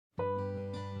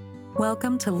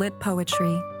Welcome to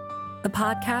Litpoetry, the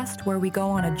podcast where we go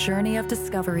on a journey of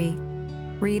discovery,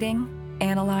 reading,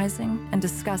 analyzing, and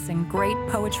discussing great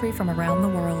poetry from around the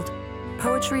world.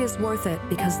 Poetry is worth it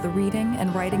because the reading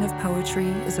and writing of poetry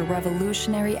is a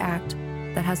revolutionary act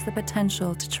that has the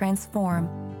potential to transform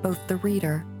both the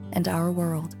reader and our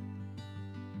world.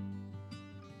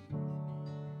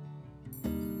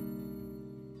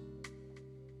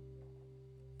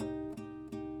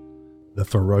 The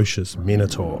ferocious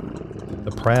Minotaur,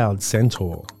 the proud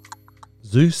Centaur,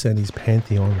 Zeus and his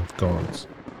pantheon of gods,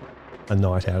 a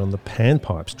night out on the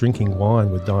panpipes drinking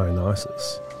wine with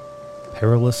Dionysus,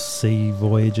 perilous sea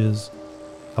voyages,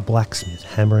 a blacksmith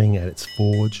hammering at its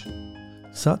forge.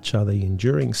 Such are the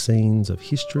enduring scenes of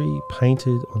history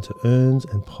painted onto urns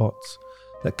and pots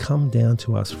that come down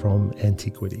to us from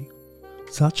antiquity.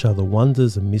 Such are the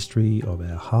wonders and mystery of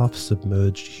our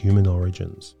half-submerged human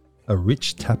origins. A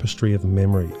rich tapestry of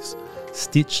memories,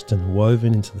 stitched and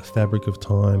woven into the fabric of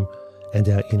time and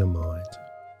our inner mind.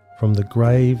 From the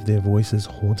grave their voices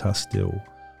haunt us still,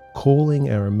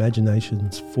 calling our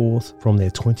imaginations forth from their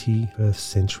 21st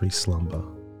century slumber.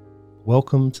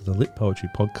 Welcome to the Lit Poetry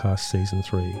Podcast Season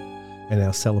 3 and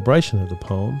our celebration of the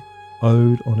poem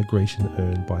Ode on a Grecian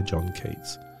Urn by John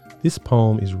Keats. This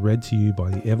poem is read to you by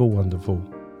the ever-wonderful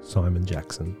Simon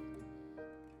Jackson.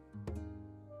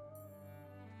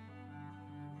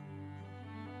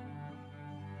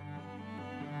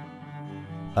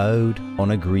 Ode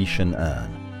on a Grecian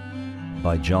Urn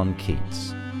by John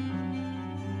Keats.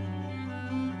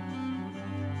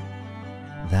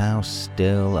 Thou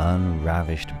still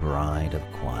unravished bride of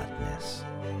quietness,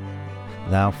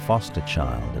 thou foster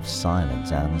child of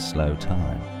silence and slow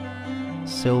time,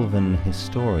 sylvan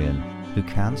historian who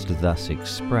canst thus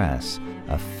express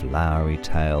a flowery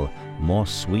tale more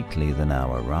sweetly than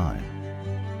our rhyme.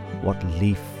 What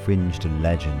leaf-fringed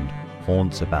legend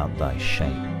haunts about thy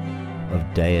shape,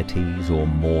 of deities or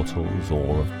mortals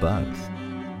or of both,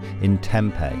 in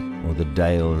Tempe or the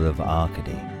dales of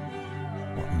Arcady?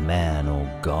 What men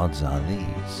or gods are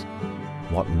these?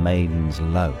 What maidens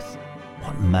loath?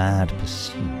 What mad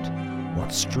pursuit?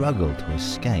 What struggle to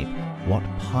escape? What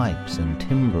pipes and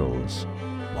timbrels?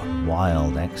 What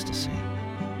wild ecstasy?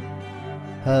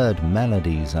 Heard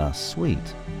melodies are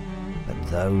sweet, but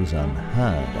those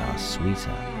unheard are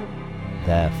sweeter.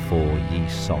 Therefore ye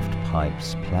soft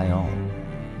pipes play on,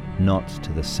 not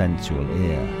to the sensual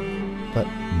ear, but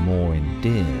more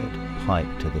endeared pipe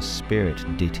to the spirit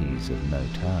ditties of no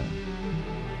tone.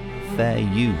 Fair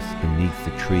youth beneath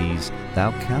the trees, thou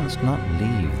canst not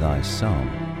leave thy song,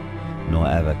 nor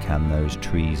ever can those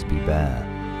trees be bare.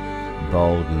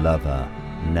 Bold lover,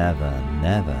 never,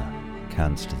 never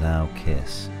canst thou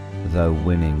kiss, though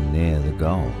winning near the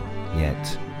goal,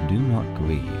 yet do not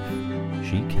grieve,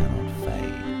 she cannot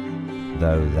fade.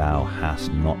 Though thou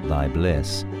hast not thy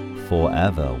bliss,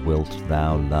 forever wilt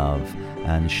thou love,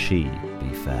 and she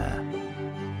be fair.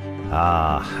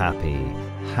 Ah, happy,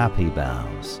 happy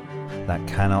boughs, that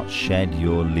cannot shed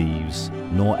your leaves,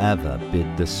 nor ever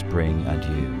bid the spring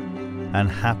adieu, and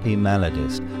happy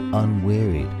melodist,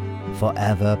 unwearied,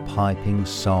 forever piping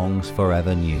songs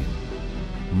forever new.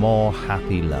 More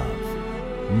happy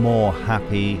love, more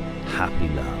happy, happy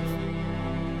love,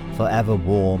 forever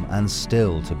warm and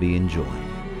still to be enjoyed,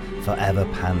 forever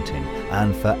panting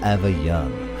and forever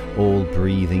young, all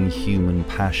breathing human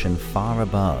passion far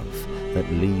above,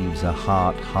 that leaves a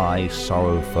heart high,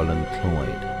 sorrowful and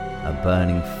cloyed, a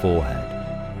burning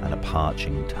forehead and a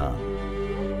parching tongue.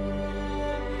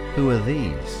 Who are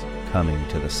these coming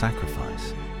to the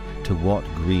sacrifice? To what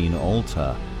green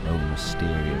altar, O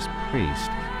mysterious priest,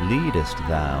 leadest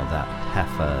thou that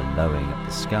heifer lowing at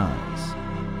the skies,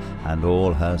 and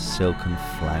all her silken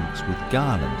flanks with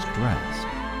garlands dressed?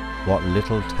 What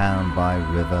little town by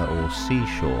river or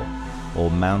seashore,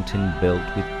 or mountain built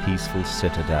with peaceful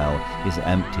citadel, is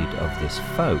emptied of this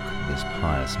folk this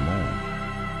pious morn?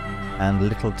 And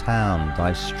little town,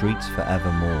 thy streets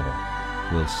forevermore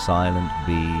will silent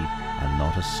be, and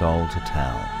not a soul to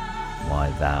tell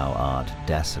why thou art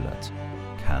desolate,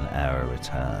 can e'er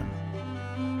return.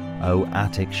 O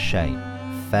Attic shape,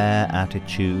 fair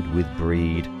attitude with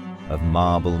breed of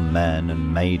marble men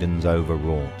and maidens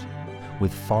overwrought,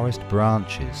 with forest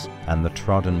branches and the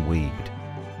trodden weed,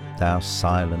 thou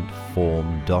silent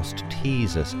form dost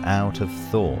tease us out of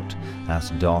thought,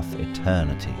 as doth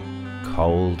eternity,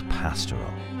 cold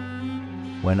pastoral.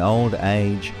 When old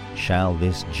age shall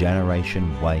this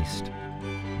generation waste,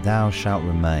 thou shalt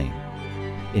remain,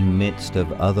 in midst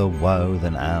of other woe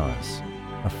than ours,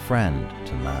 a friend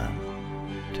to man,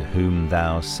 to whom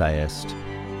thou sayest,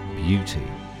 beauty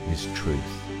is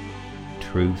truth,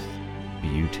 truth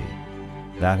beauty.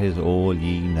 That is all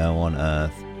ye know on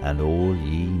earth, and all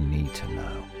ye need to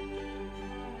know.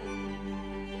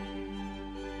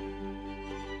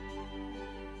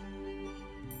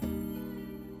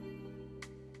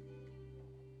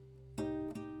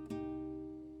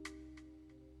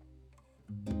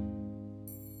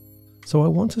 So I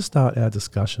want to start our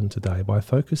discussion today by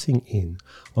focusing in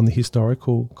on the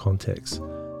historical context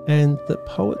and the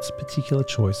poet's particular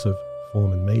choice of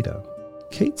form and metre.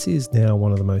 Keats is now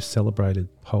one of the most celebrated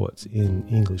poets in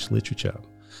English literature,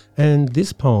 and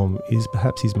this poem is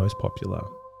perhaps his most popular.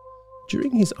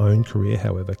 During his own career,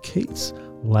 however, Keats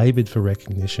laboured for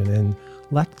recognition and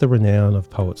lacked the renown of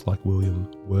poets like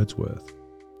William Wordsworth.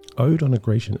 Ode on a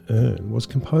Grecian Urn was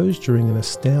composed during an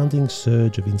astounding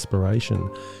surge of inspiration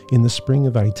in the spring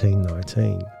of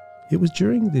 1819. It was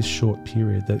during this short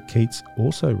period that Keats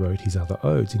also wrote his other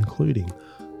odes, including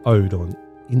Ode on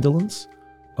Indolence,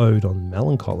 Ode on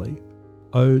Melancholy,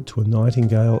 Ode to a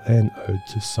Nightingale, and Ode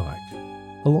to Psyche.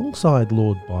 Alongside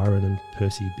Lord Byron and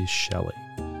Percy Bysshe Shelley,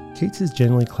 Keats is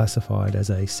generally classified as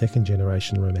a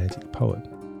second-generation romantic poet.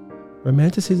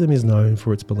 Romanticism is known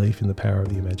for its belief in the power of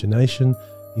the imagination,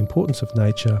 the importance of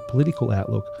nature, political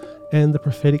outlook, and the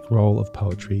prophetic role of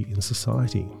poetry in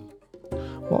society.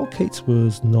 While Keats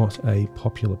was not a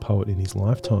popular poet in his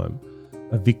lifetime,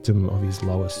 a victim of his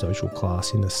lower social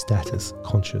class in a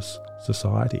status-conscious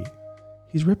society,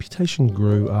 his reputation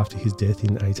grew after his death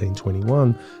in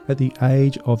 1821 at the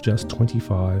age of just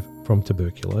 25 from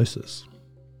tuberculosis.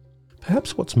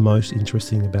 Perhaps what's most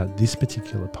interesting about this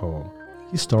particular poem,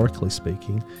 historically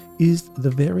speaking, is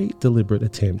the very deliberate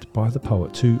attempt by the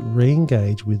poet to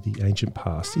re-engage with the ancient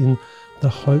past in the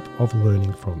hope of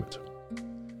learning from it.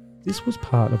 This was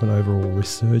part of an overall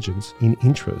resurgence in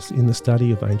interest in the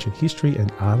study of ancient history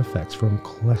and artefacts from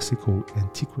classical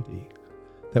antiquity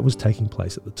that was taking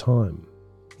place at the time.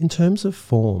 In terms of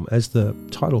form, as the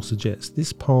title suggests,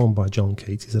 this poem by John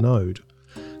Keats is an ode.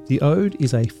 The ode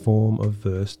is a form of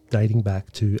verse dating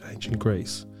back to ancient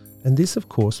Greece. And this, of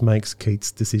course, makes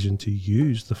Keats' decision to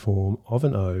use the form of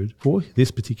an ode for this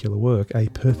particular work a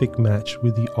perfect match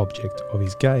with the object of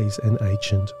his gaze, an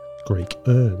ancient Greek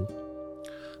urn.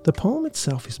 The poem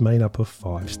itself is made up of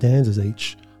 5 stanzas,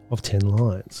 each of 10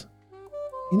 lines.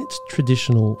 In its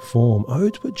traditional form,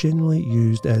 odes were generally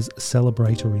used as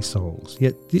celebratory songs,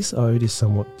 yet this ode is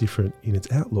somewhat different in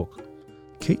its outlook.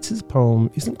 Keats's poem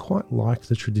isn't quite like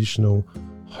the traditional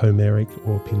Homeric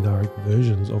or Pindaric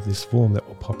versions of this form that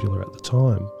were popular at the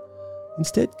time.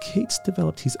 Instead, Keats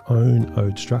developed his own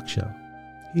ode structure.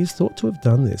 He is thought to have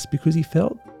done this because he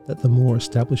felt that the more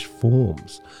established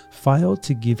forms failed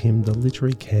to give him the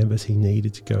literary canvas he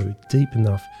needed to go deep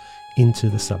enough into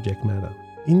the subject matter.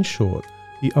 In short,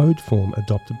 the ode form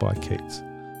adopted by Keats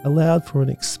allowed for an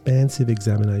expansive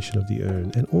examination of the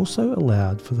urn and also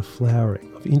allowed for the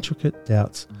flowering of intricate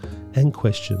doubts and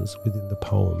questions within the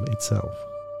poem itself.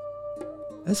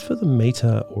 As for the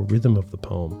metre or rhythm of the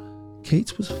poem,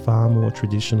 Keats was far more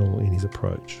traditional in his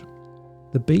approach.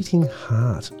 The beating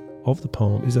heart of the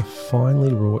poem is a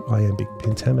finely wrought iambic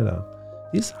pentameter.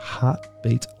 This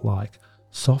heartbeat-like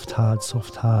soft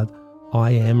hard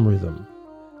I am rhythm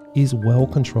is well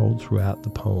controlled throughout the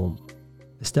poem,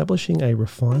 establishing a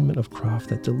refinement of craft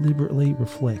that deliberately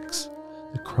reflects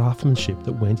the craftsmanship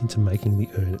that went into making the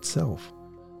urn itself.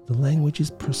 The language is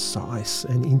precise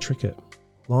and intricate.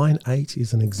 Line 8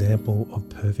 is an example of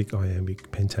perfect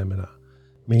iambic pentameter,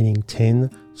 meaning 10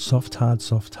 soft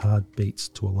hard beats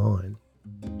to a line.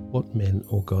 What men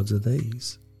or gods are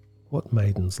these? What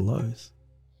maidens loath?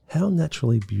 How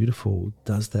naturally beautiful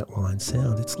does that line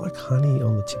sound? It's like honey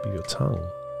on the tip of your tongue.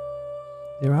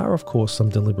 There are, of course, some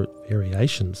deliberate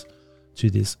variations to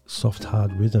this soft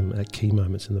hard rhythm at key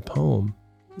moments in the poem.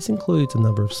 This includes a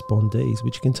number of spondees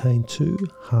which contain 2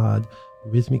 hard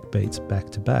rhythmic beats back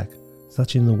to back,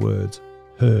 such in the words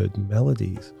heard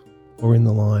melodies, or in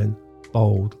the line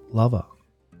bold lover,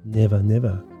 never,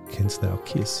 never canst thou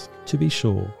kiss. To be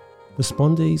sure, the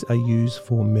spondees are used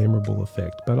for memorable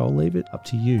effect, but I'll leave it up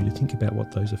to you to think about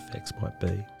what those effects might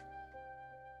be.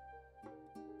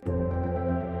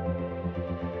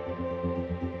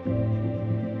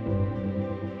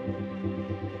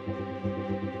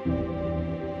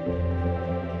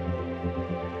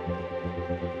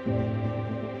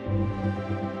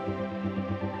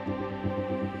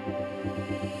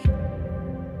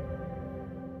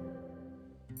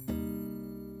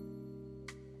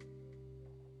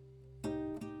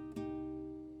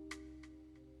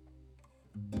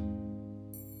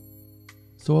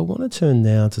 So I want to turn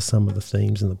now to some of the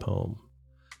themes in the poem.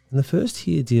 And the first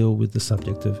here deal with the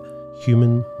subject of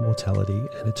human mortality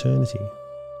and eternity.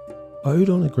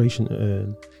 Ode on a Grecian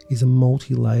Urn is a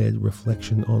multi-layered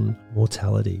reflection on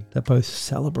mortality that both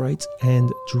celebrates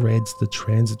and dreads the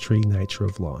transitory nature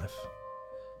of life.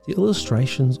 The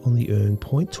illustrations on the urn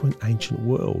point to an ancient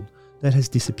world that has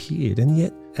disappeared, and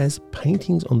yet as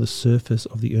paintings on the surface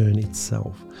of the urn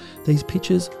itself, these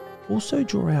pictures also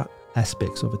draw out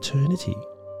aspects of eternity.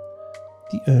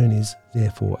 The urn is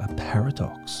therefore a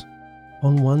paradox.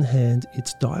 On one hand,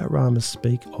 its dioramas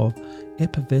speak of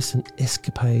effervescent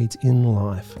escapades in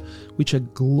life, which are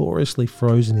gloriously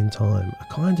frozen in time, a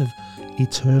kind of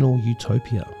eternal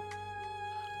utopia.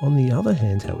 On the other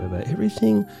hand, however,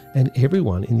 everything and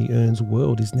everyone in the urn's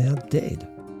world is now dead,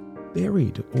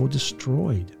 buried or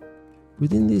destroyed.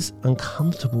 Within this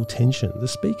uncomfortable tension, the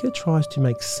speaker tries to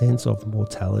make sense of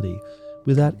mortality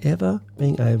without ever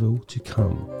being able to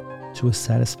come to a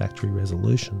satisfactory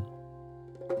resolution.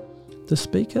 The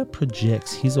speaker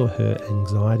projects his or her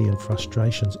anxiety and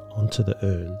frustrations onto the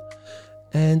urn,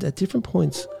 and at different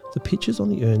points, the pictures on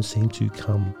the urn seem to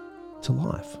come to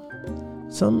life.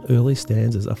 Some early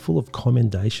stanzas are full of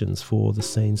commendations for the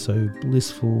scene so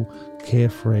blissful,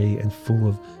 carefree, and full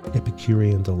of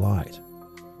Epicurean delight.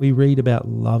 We read about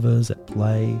lovers at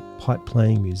play,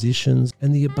 pipe-playing musicians,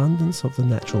 and the abundance of the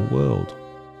natural world,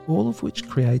 all of which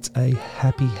creates a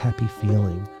happy, happy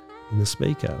feeling in the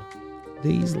speaker.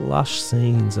 These lush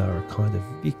scenes are a kind of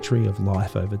victory of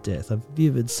life over death, a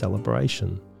vivid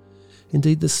celebration.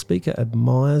 Indeed, the speaker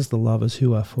admires the lovers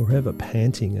who are forever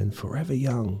panting and forever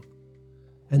young,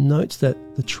 and notes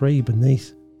that the tree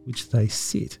beneath which they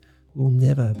sit will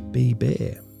never be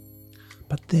bare.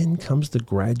 But then comes the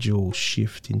gradual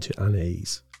shift into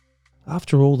unease.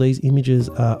 After all, these images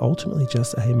are ultimately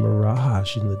just a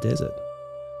mirage in the desert.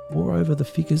 Moreover, the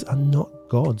figures are not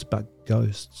gods but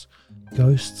ghosts,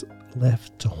 ghosts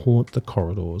left to haunt the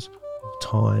corridors of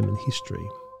time and history.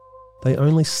 They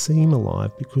only seem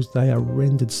alive because they are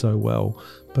rendered so well,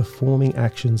 performing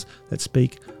actions that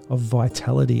speak of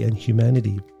vitality and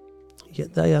humanity,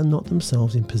 yet they are not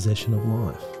themselves in possession of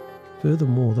life.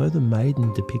 Furthermore, though the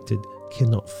maiden depicted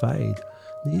cannot fade,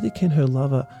 neither can her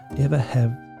lover ever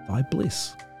have thy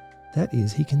bliss. That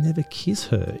is, he can never kiss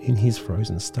her in his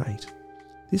frozen state.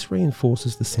 This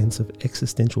reinforces the sense of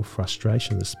existential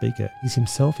frustration the speaker is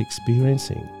himself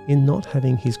experiencing in not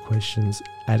having his questions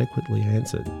adequately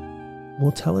answered.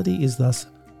 Mortality is thus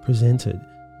presented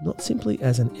not simply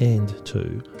as an end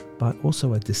to, but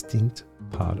also a distinct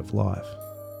part of life.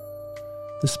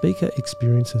 The speaker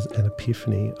experiences an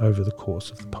epiphany over the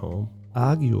course of the poem.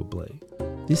 Arguably,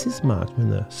 this is marked when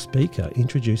the speaker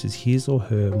introduces his or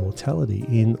her mortality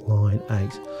in line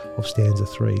 8 of stanza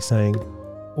 3, saying,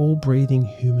 "All breathing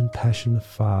human passion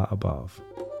far above."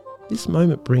 This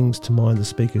moment brings to mind the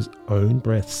speaker's own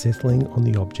breath settling on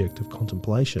the object of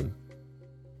contemplation.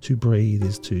 To breathe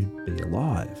is to be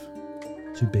alive,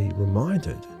 to be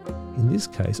reminded, in this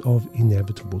case, of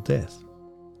inevitable death.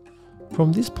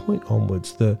 From this point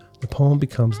onwards, the poem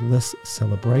becomes less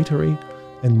celebratory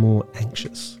and more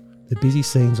anxious. The busy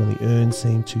scenes on the urn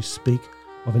seem to speak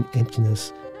of an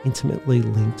emptiness intimately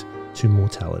linked to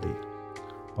mortality.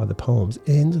 By the poem's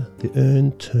end, the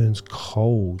urn turns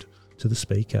cold to the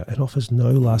speaker and offers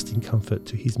no lasting comfort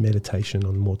to his meditation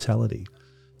on mortality.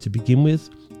 To begin with,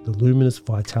 the luminous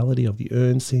vitality of the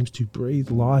urn seems to breathe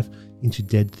life into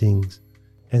dead things,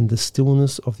 and the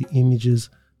stillness of the images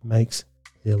makes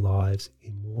their lives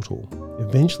immortal.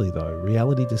 Eventually, though,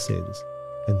 reality descends,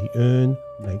 and the urn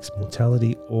makes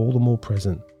mortality all the more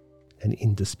present and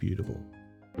indisputable.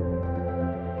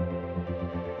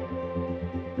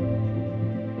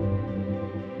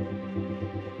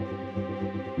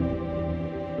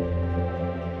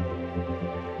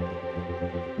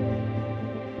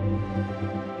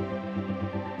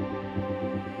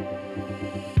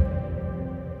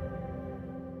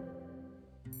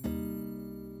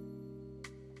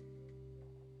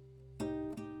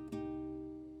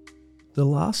 The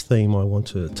last theme I want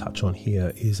to touch on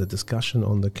here is a discussion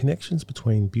on the connections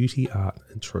between beauty, art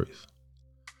and truth.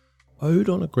 Ode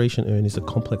on a Grecian Urn is a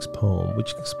complex poem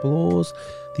which explores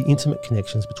the intimate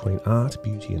connections between art,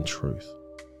 beauty and truth.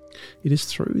 It is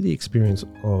through the experience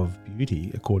of beauty,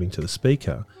 according to the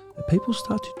speaker, that people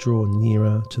start to draw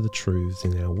nearer to the truths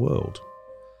in our world.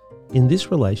 In this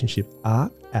relationship,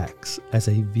 art acts as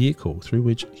a vehicle through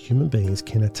which human beings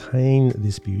can attain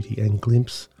this beauty and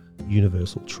glimpse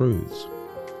universal truths.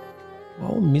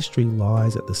 While mystery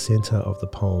lies at the centre of the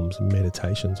poem's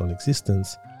meditations on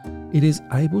existence, it is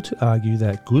able to argue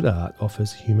that good art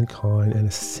offers humankind an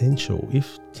essential,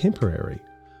 if temporary,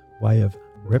 way of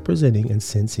representing and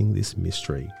sensing this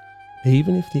mystery,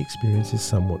 even if the experience is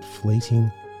somewhat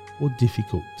fleeting or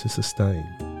difficult to sustain.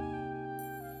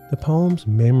 The poem's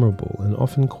memorable and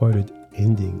often quoted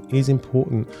ending is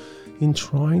important in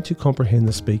trying to comprehend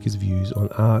the speaker's views on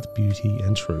art, beauty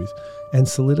and truth, and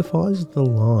solidifies the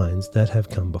lines that have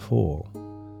come before.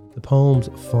 The poem's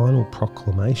final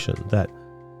proclamation that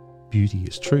beauty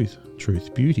is truth,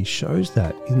 truth beauty, shows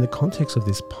that in the context of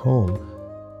this poem,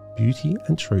 beauty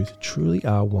and truth truly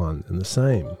are one and the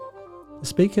same. The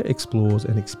speaker explores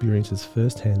and experiences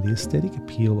firsthand the aesthetic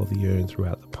appeal of the urn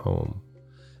throughout the poem,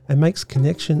 and makes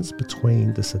connections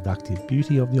between the seductive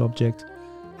beauty of the object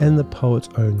and the poet's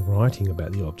own writing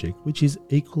about the object, which is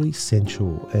equally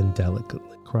sensual and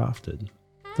delicately crafted.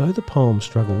 Though the poem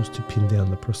struggles to pin down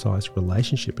the precise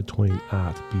relationship between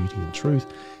art, beauty and truth,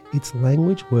 its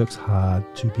language works hard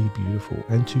to be beautiful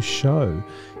and to show,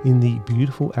 in the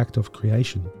beautiful act of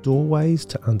creation, doorways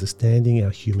to understanding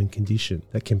our human condition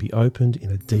that can be opened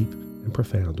in a deep and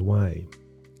profound way.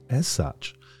 As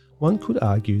such, one could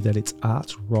argue that it's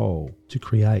art's role to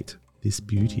create this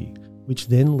beauty, which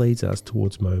then leads us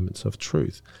towards moments of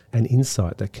truth and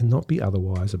insight that cannot be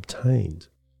otherwise obtained.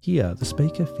 Here, the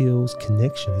speaker feels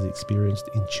connection is experienced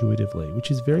intuitively, which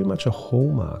is very much a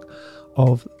hallmark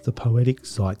of the poetic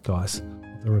zeitgeist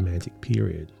of the Romantic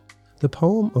period. The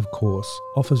poem, of course,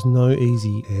 offers no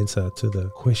easy answer to the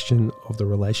question of the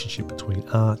relationship between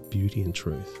art, beauty and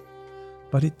truth.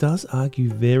 But it does argue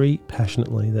very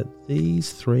passionately that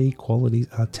these three qualities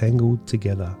are tangled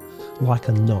together like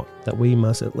a knot that we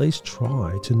must at least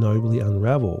try to nobly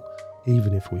unravel,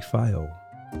 even if we fail.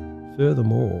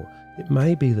 Furthermore, it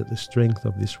may be that the strength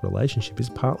of this relationship is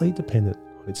partly dependent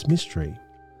on its mystery.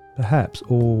 Perhaps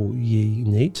all ye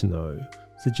need to know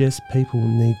suggests people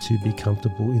need to be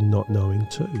comfortable in not knowing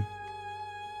too.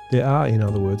 There are, in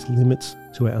other words, limits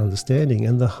to our understanding,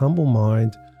 and the humble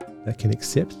mind that can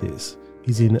accept this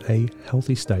is in a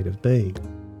healthy state of being.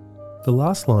 The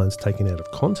last lines taken out of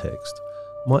context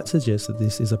might suggest that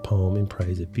this is a poem in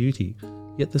praise of beauty,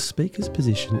 yet the speaker's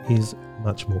position is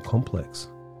much more complex.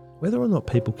 Whether or not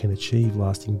people can achieve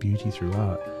lasting beauty through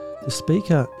art, the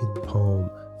speaker in the poem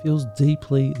feels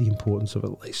deeply the importance of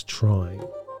at least trying.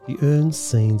 The urn's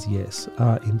scenes, yes,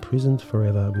 are imprisoned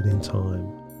forever within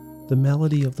time. The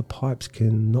melody of the pipes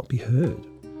cannot be heard.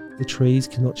 The trees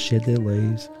cannot shed their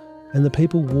leaves, and the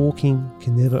people walking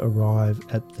can never arrive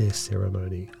at their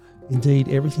ceremony. Indeed,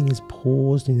 everything is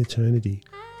paused in eternity,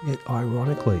 yet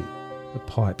ironically, the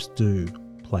pipes do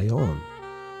play on.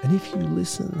 And if you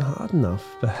listen hard enough,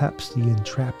 perhaps the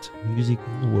entrapped music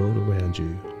in the world around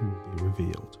you will be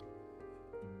revealed.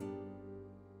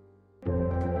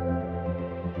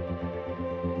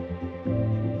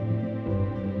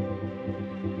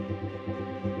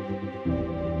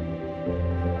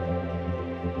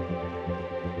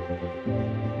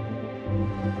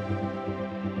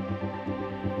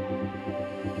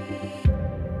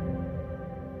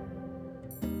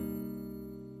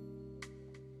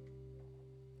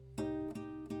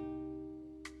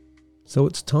 So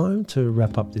it's time to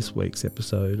wrap up this week's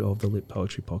episode of the Lit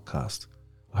Poetry Podcast.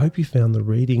 I hope you found the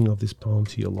reading of this poem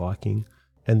to your liking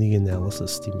and the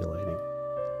analysis stimulating.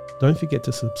 Don't forget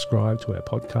to subscribe to our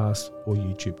podcast or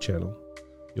YouTube channel.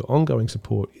 Your ongoing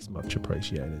support is much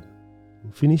appreciated.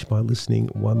 We'll finish by listening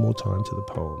one more time to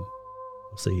the poem.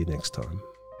 I'll see you next time.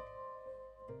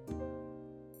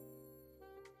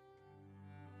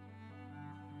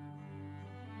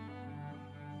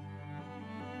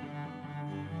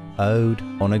 Ode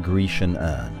on a Grecian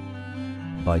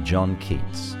Urn by John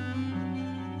Keats.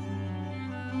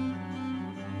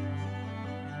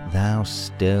 Thou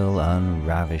still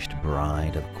unravished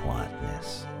bride of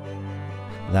quietness,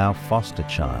 thou foster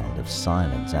child of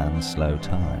silence and slow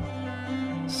time,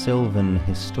 sylvan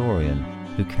historian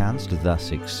who canst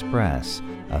thus express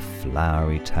a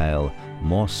flowery tale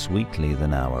more sweetly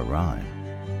than our rhyme,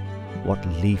 what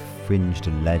leaf-fringed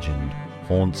legend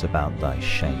haunts about thy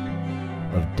shape,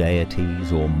 of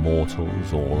deities or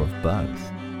mortals or of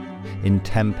both, in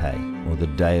Tempe or the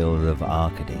dales of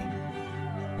Arcady?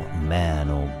 What men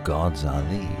or gods are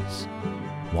these?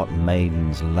 What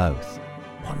maidens loath?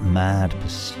 What mad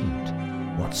pursuit?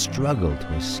 What struggle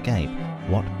to escape?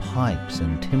 What pipes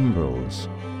and timbrels?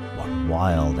 What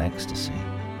wild ecstasy?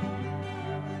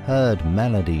 Heard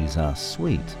melodies are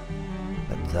sweet,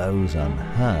 but those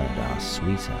unheard are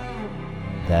sweeter.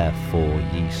 Therefore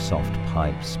ye soft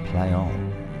pipes play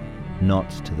on, not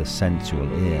to the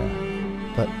sensual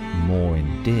ear, but more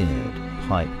endeared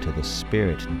pipe to the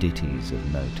spirit ditties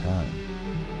of no tone.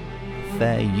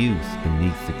 Fair youth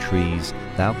beneath the trees,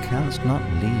 thou canst not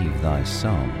leave thy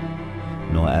song,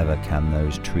 nor ever can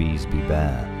those trees be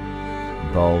bare.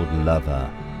 Bold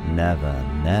lover, never,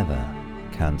 never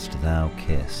canst thou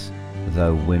kiss,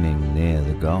 though winning near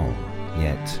the goal,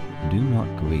 yet do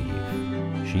not grieve,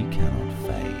 she cannot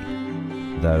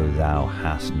fade. Though thou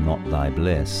hast not thy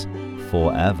bliss,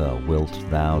 forever wilt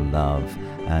thou love,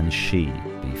 and she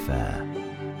be fair.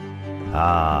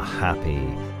 Ah, happy,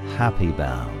 happy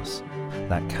boughs,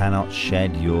 that cannot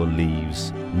shed your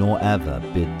leaves, nor ever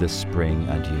bid the spring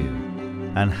adieu,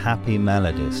 and happy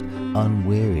melodist,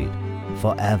 unwearied,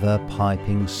 forever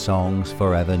piping songs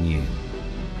forever new.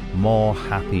 More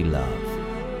happy love,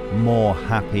 more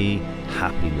happy,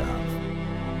 happy love,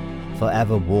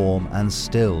 forever warm and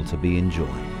still to be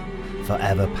enjoyed,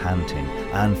 forever panting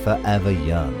and forever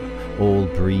young, all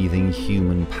breathing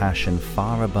human passion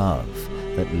far above,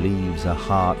 that leaves a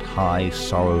heart high,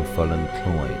 sorrowful and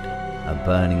cloyed, a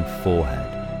burning forehead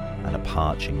and a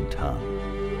parching tongue.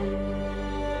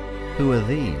 Who are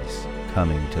these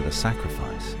coming to the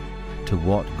sacrifice? To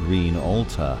what green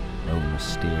altar, O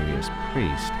mysterious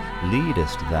priest,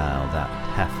 leadest thou that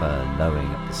heifer lowing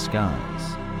at the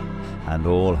skies, and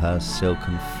all her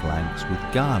silken flanks with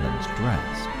garlands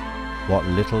dressed? What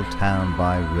little town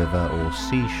by river or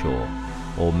seashore,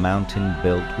 or mountain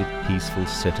built with peaceful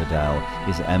citadel,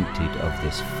 is emptied of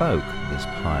this folk this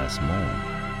pious morn?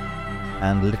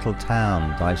 And little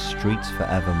town, thy streets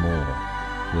forevermore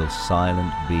will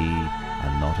silent be,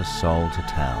 and not a soul to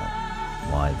tell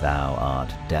why thou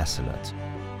art desolate,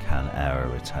 can e'er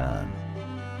return.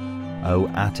 O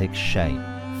Attic shape,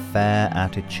 fair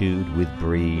attitude with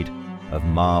breed of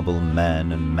marble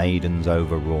men and maidens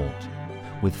overwrought,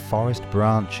 with forest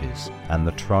branches and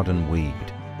the trodden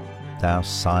weed, thou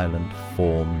silent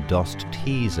form dost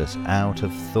tease us out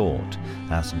of thought,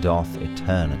 as doth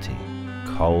eternity,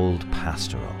 cold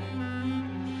pastoral.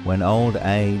 When old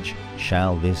age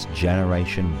shall this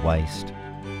generation waste,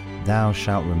 thou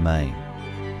shalt remain,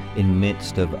 in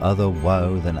midst of other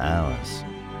woe than ours,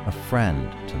 a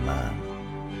friend to man,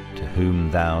 to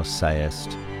whom thou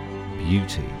sayest,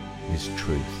 beauty is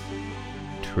truth,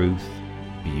 truth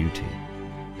beauty.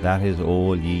 That is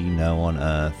all ye know on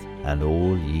earth, and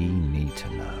all ye need to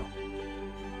know.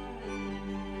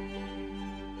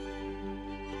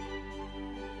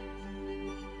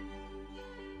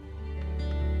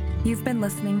 You've been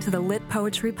listening to the Lit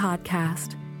Poetry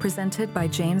Podcast, presented by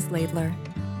James Laidler.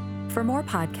 For more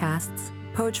podcasts,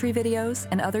 poetry videos,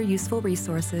 and other useful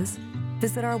resources,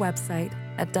 visit our website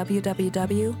at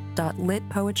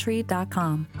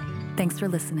www.litpoetry.com. Thanks for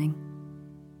listening.